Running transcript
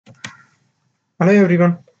Hello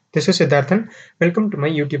everyone, this is Siddharthan. Welcome to my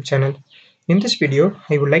YouTube channel. In this video,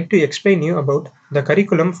 I would like to explain you about the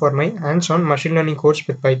curriculum for my hands-on machine learning course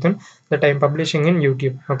with Python that I am publishing in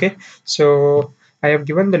YouTube. Okay, so I have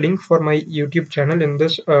given the link for my YouTube channel in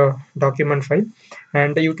this document file,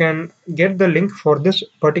 and you can get the link for this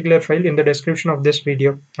particular file in the description of this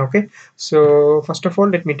video. Okay, so first of all,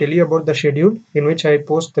 let me tell you about the schedule in which I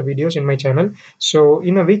post the videos in my channel. So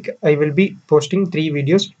in a week, I will be posting 3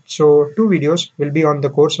 videos. So 2 videos will be on the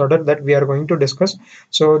course order that we are going to discuss.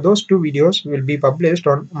 So those 2 videos will be published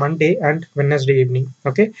on Monday and Wednesday evening.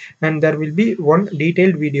 Okay, and there will be one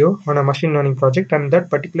detailed video on a machine learning project, and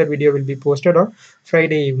that particular video will be posted on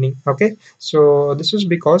Friday evening. Okay, so this is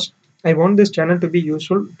because I want this channel to be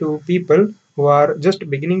useful to people who are just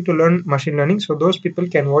beginning to learn machine learning. So those people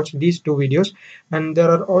can watch these 2 videos, and there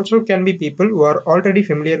are also can be people who are already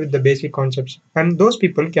familiar with the basic concepts, and those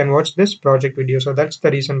people can watch this project video. So that's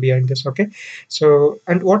the reason behind this. Okay, so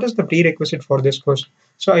and what is the prerequisite for this course?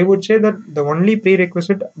 So I would say that the only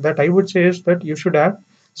prerequisite that I would say is that you should have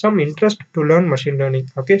some interest to learn machine learning.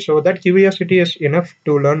 Okay, so that curiosity is enough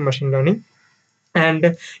to learn machine learning.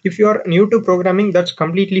 And if you are new to programming, that's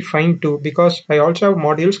completely fine too, because I also have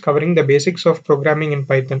modules covering the basics of programming in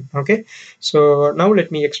Python. Okay, so now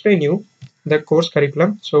let me explain you the course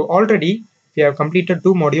curriculum. So already we have completed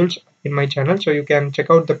 2 modules in my channel, so you can check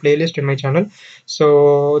out the playlist in my channel.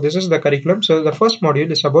 So this is the curriculum. So the first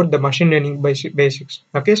module is about the machine learning basics.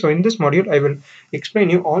 Okay, so in this module I will explain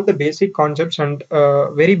you all the basic concepts and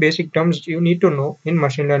very basic terms you need to know in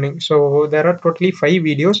machine learning. So there are totally 5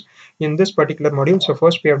 videos in this particular module. So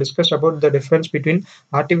first we have discussed about the difference between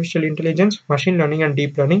artificial intelligence, machine learning and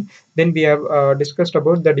deep learning. Then we have discussed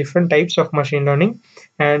about the different types of machine learning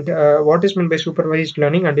and what is meant by supervised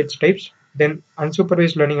learning and its types, then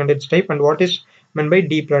unsupervised learning and its type, and what is meant by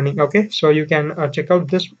deep learning. Okay, so you can check out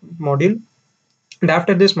this module. And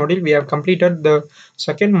after this module, we have completed the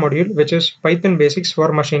second module, which is Python basics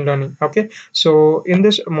for machine learning. Okay, so in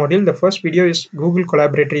this module, the first video is Google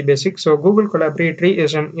Collaboratory basics. So Google Collaboratory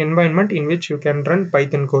is an environment in which you can run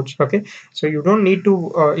Python codes. Okay, so you don't need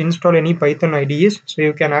to install any Python IDEs. So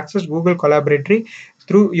you can access Google Collaboratory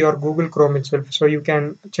through your Google Chrome itself. So you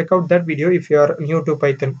can check out that video if you are new to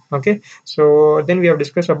Python. Okay, so then we have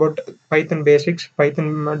discussed about Python basics,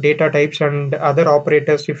 Python data types, and other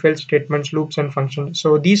operators, if else statements, loops, and functions.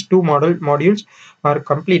 So these two modules are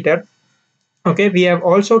completed. Okay, we have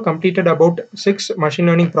also completed about 6 machine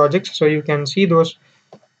learning projects. So you can see those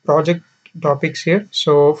project topics here.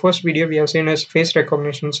 So first video we have seen is face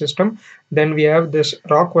recognition system. Then we have this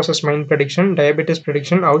rock versus mine prediction, diabetes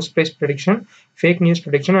prediction, house price prediction, fake news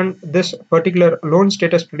prediction, and this particular loan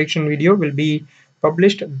status prediction video will be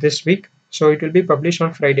published this week. So it will be published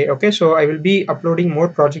on Friday. Okay, so I will be uploading more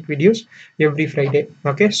project videos every Friday.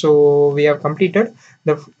 Okay, so we have completed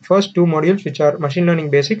the first 2 modules, which are machine learning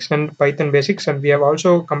basics and Python basics, and we have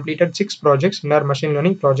also completed 6 projects in our machine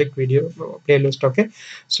learning project video playlist. Okay,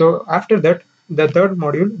 so after that, the third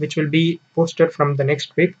module, which will be posted from the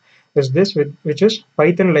next week, is this, which is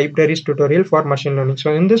Python libraries tutorial for machine learning.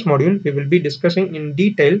 So in this module, we will be discussing in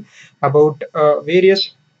detail about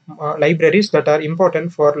various libraries that are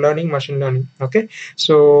important for learning machine learning. Okay,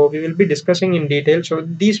 so we will be discussing in detail. So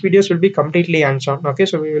these videos will be completely hands-on. Okay,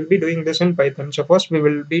 so we will be doing this in Python. So first we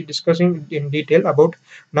will be discussing in detail about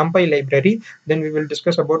NumPy library. Then we will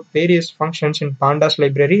discuss about various functions in Pandas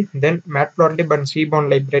library, then Matplotlib and Seaborn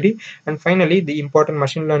library, and finally the important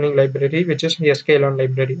machine learning library, which is the sklearn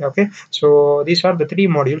library. Okay, so these are the 3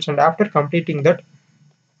 modules, and after completing that,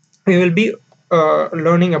 we will be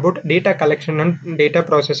learning about data collection and data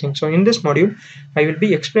processing. So in this module, I will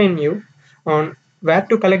be explaining you on where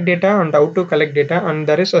to collect data and how to collect data, and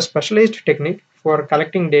there is a specialized technique for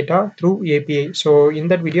collecting data through API. So in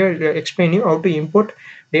that video, I will explain you how to import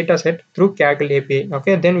data set through Kaggle API.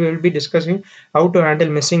 Okay, then we will be discussing how to handle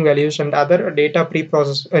missing values and other data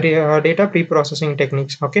pre-processing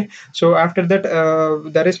techniques. Okay, so after that,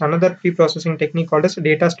 there is another pre-processing technique called as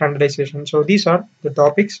data standardization. So these are the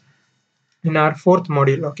topics in our fourth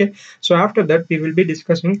module. Okay, so after that we will be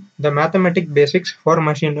discussing the mathematic basics for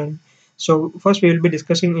machine learning. So first we will be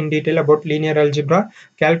discussing in detail about linear algebra,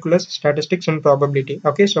 calculus, statistics, and probability.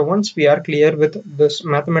 Okay, so once we are clear with this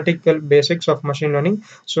mathematical basics of machine learning,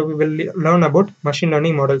 so we will learn about machine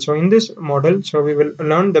learning model. So in this model, so we will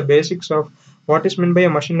learn the basics of what is meant by a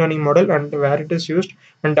machine learning model and where it is used,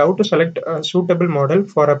 and how to select a suitable model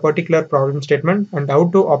for a particular problem statement, and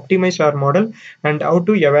how to optimize our model, and how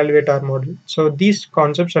to evaluate our model. So these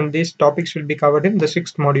concepts and these topics will be covered in the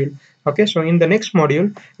 6th module. Okay, so in the next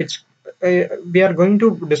module, it's we are going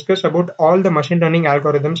to discuss about all the machine learning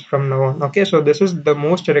algorithms from now on. Okay, so this is the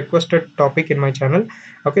most requested topic in my channel.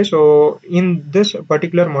 Okay, so in this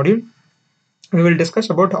particular module, we will discuss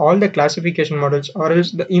about all the classification models or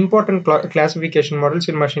else the important classification models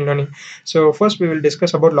in machine learning. So first we will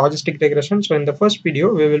discuss about logistic regression. So in the first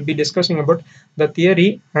video we will be discussing about the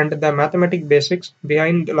theory and the mathematic basics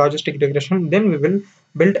behind logistic regression. Then we will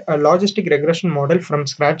build a logistic regression model from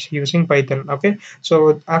scratch using Python. Okay,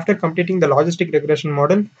 so after completing the logistic regression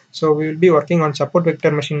model, so we will be working on support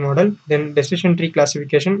vector machine model, then decision tree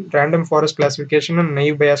classification, random forest classification, and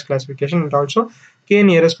naive bayes classification, and also k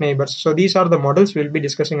nearest neighbors. So these are the models we'll be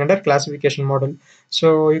discussing under classification model.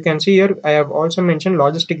 So you can see here I have also mentioned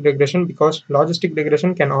logistic regression because logistic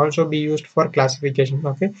regression can also be used for classification.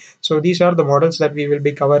 Okay, so these are the models that we will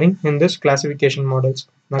be covering in this classification models.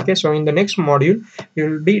 Okay, so in the next module we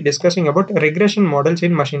will be discussing about regression models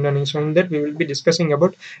in machine learning. So in that we will be discussing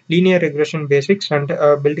about linear regression basics and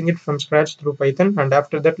building it from scratch through Python, and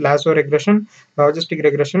after that lasso regression, logistic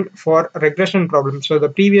regression for regression problems. So the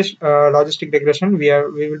previous logistic regression we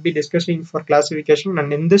will be discussing for classification,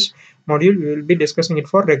 and in this module we will be discussing it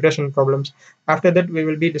for regression problems. After that we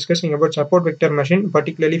will be discussing about support vector machine,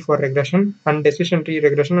 particularly for regression, and decision tree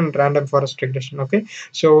regression and random forest regression. Okay,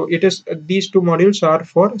 so it is these two modules are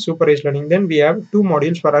for supervised learning. Then we have two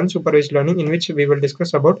modules for unsupervised learning, in which we will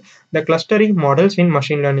discuss about the clustering models in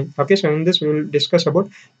machine learning. Okay, so in this we will discuss about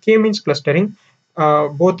k-means clustering,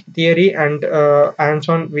 both theory and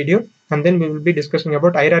hands-on video, and then we will be discussing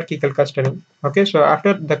about hierarchical clustering. Okay, so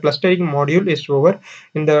after the clustering module is over,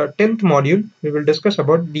 in the 10th module we will discuss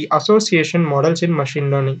about the association models in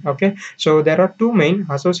machine learning. Okay, so there are two main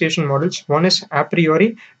association models. One is a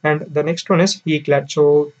priori and the next one is eclat.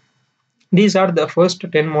 So these are the first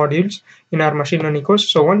 10 modules in our machine learning course.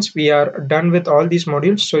 So once we are done with all these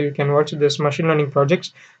modules, so you can watch this machine learning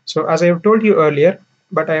projects. So as I have told you earlier,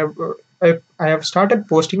 but I have started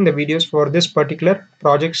posting the videos for this particular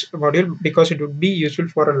projects module because it would be useful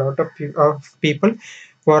for a lot of people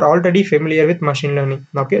who are already familiar with machine learning.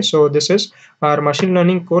 Okay, so this is our machine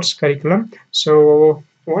learning course curriculum. So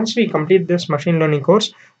once we complete this machine learning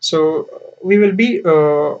course, so we will be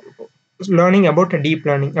learning about deep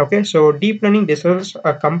learning. Okay, so deep learning deserves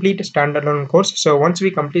a complete standalone course. So once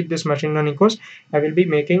we complete this machine learning course, I will be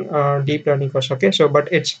making a deep learning course. Okay, so but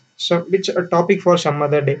it's a topic for some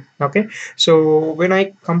other day. Okay, so when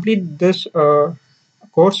I complete this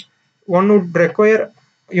course, one would require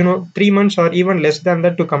 3 months or even less than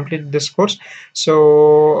that to complete this course.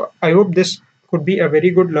 So I hope this could be a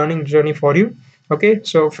very good learning journey for you. Okay,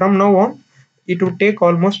 so from now on it would take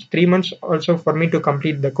almost 3 months also for me to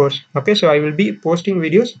complete the course. Okay, so I will be posting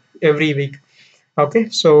videos every week. Okay,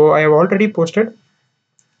 so I have already posted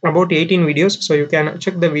about 18 videos, so you can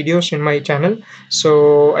check the videos in my channel.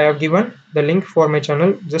 So I have given the link for my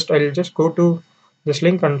channel. I'll just go to this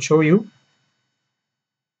link and show you.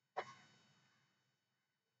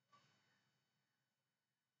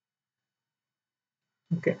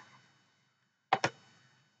 Okay,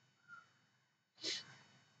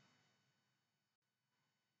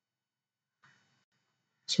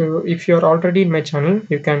 so if you're already in my channel,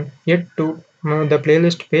 you can get to the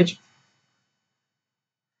playlist page.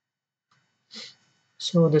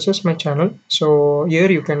 So this is my channel. So here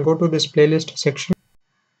you can go to this playlist section.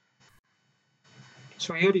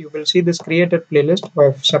 So here you will see this created playlist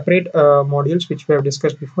of separate modules which we have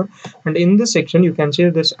discussed before, and in this section you can see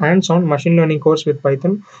this hands-on machine learning course with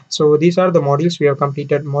Python. So these are the modules we have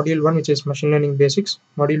completed. Module 1, which is machine learning basics.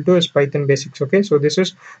 Module 2 is Python basics. Okay, so this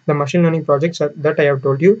is the machine learning projects that I have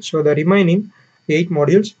told you. So the remaining 8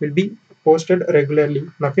 modules will be posted regularly.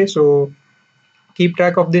 Okay, so keep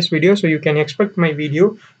track of this video. So you can expect my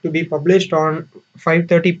video to be published on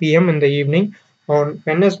 5:30 p.m. in the evening on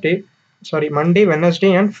Monday,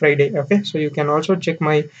 Wednesday, and Friday. Okay, so you can also check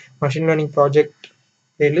my machine learning project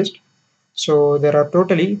playlist. So there are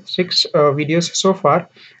totally 6 videos so far,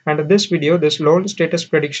 and this load status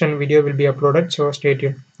prediction video will be uploaded. So stay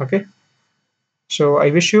tuned. Okay, so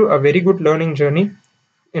I wish you a very good learning journey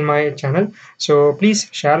in my channel. So please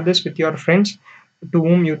share this with your friends to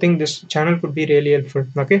whom you think this channel could be really helpful.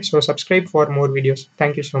 Okay, so subscribe for more videos.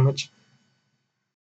 Thank you so much.